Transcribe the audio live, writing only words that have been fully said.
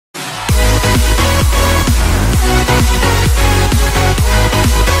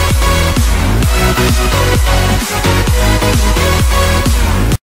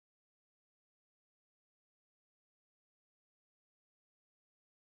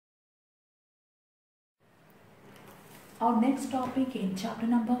Our next topic in chapter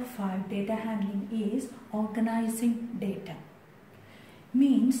number 5, data handling, is organizing data.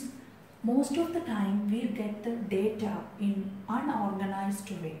 Means most of the time we get the data in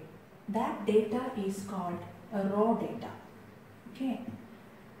unorganized way. That data is called a raw data. Okay.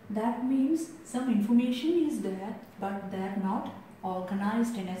 That means some information is there, but they are not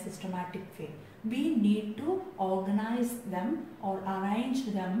organized in a systematic way. We need to organize them or arrange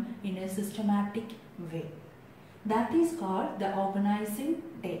them in a systematic way. That is called the organizing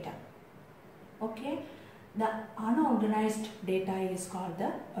data. Okay. The unorganized data is called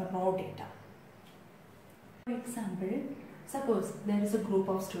the raw data. For example, suppose there is a group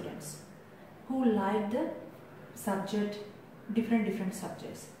of students who like the subject, different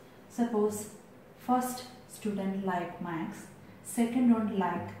subjects. Suppose first student like maths, second one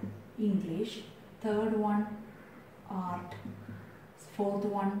like English, third one art, fourth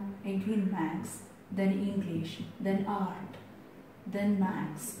one again maths, then English, then art, then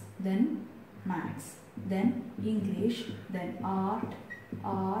maths, then maths, then English, then art,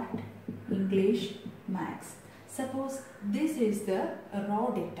 English, maths. Suppose this is the raw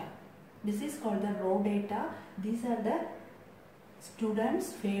data. This is called the raw data. These are the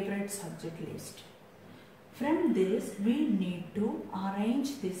students' favorite subject list. From this we need to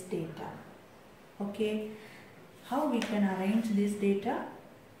arrange this data. Okay. How we can arrange this data?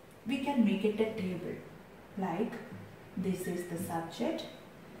 We can make it a table. Like this is the subject.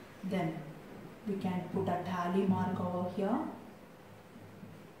 Then we can put a tally mark over here.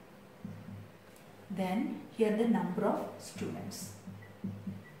 Then here the number of students.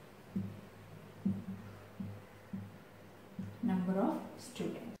 Number of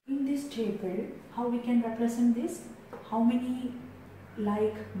students. In this table, how we can represent this? How many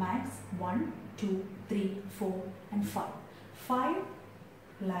like maths? 1, 2, 3, 4 and 5. 5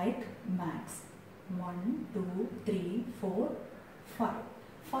 like maths. 1, 2, 3, 4, 5.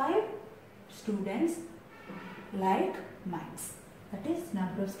 5 students like maths. That is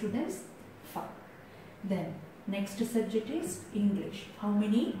number of students 5. Then next subject is English. How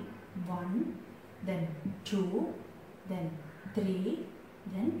many? 1, then 2, then 3,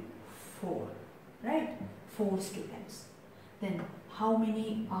 then 4. Right? 4 students. Then how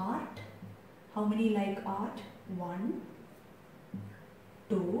many art? How many like art? 1,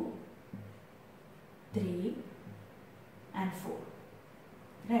 2, 3 and 4.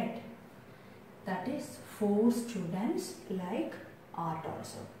 Right? That is 4 students like art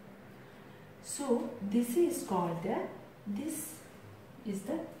also. So this is called this is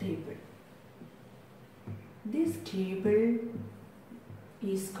the table. This table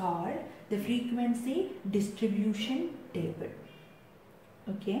is called the frequency distribution table.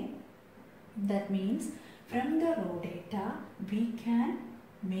 Okay. That means from the raw data we can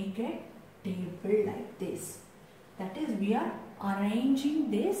make a table like this. That is, we are arranging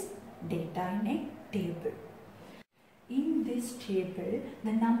this data in a table. In this table,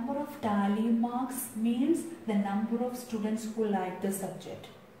 the number of tally marks means the number of students who like the subject.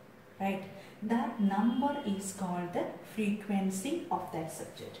 Right? That number is called the frequency of that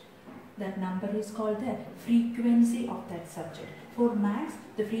subject. That number is called the frequency of that subject. For maths,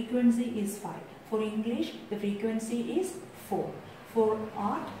 the frequency is 5. For English, the frequency is 4. For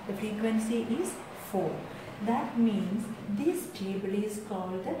art, the frequency is 4. That means this table is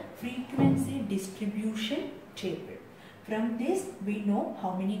called the frequency distribution table. From this, we know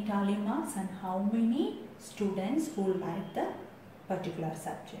how many tally marks and how many students who like the particular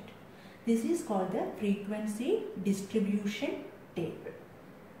subject. This is called the frequency distribution table.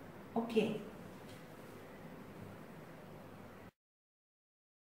 Okay.